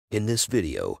In this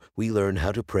video, we learn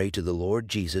how to pray to the Lord.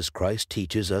 Jesus Christ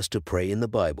teaches us to pray in the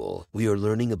Bible. We are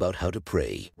learning about how to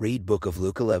pray. Read book of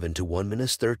Luke 11 to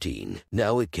 1:13.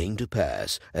 Now it came to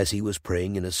pass, as he was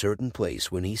praying in a certain place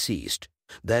when he ceased,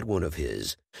 that one of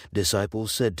his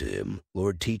disciples said to him,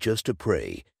 Lord, teach us to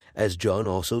pray, as John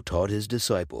also taught his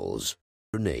disciples.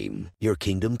 Your name, your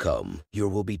kingdom come, your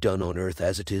will be done on earth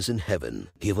as it is in heaven.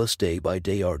 Give us day by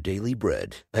day our daily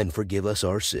bread, and forgive us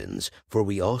our sins, for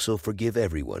we also forgive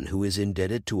everyone who is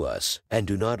indebted to us. And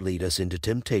do not lead us into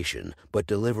temptation, but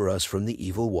deliver us from the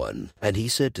evil one. And he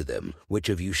said to them, Which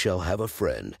of you shall have a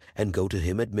friend, and go to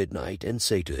him at midnight, and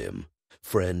say to him,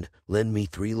 Friend, lend me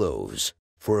 3 loaves.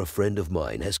 For a friend of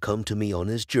mine has come to me on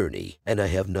his journey, and I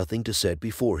have nothing to set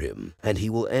before him. And he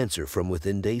will answer from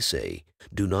within, they say,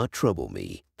 Do not trouble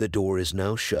me, the door is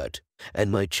now shut,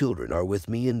 and my children are with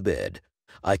me in bed.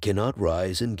 I cannot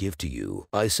rise and give to you.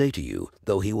 I say to you,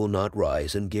 though he will not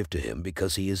rise and give to him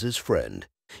because he is his friend,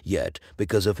 yet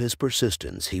because of his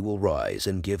persistence he will rise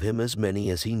and give him as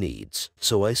many as he needs.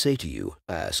 So I say to you,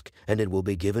 ask, and it will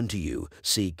be given to you.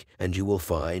 Seek, and you will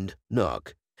find.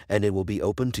 Knock, and it will be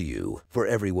opened to you. For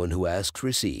everyone who asks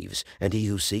receives, and he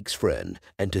who seeks friend,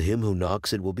 and to him who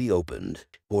knocks it will be opened.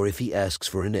 Or if he asks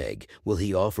for an egg, will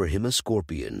he offer him a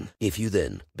scorpion? If you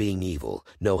then, being evil,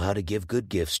 know how to give good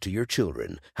gifts to your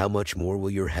children, how much more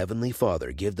will your heavenly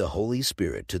Father give the Holy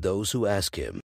Spirit to those who ask him?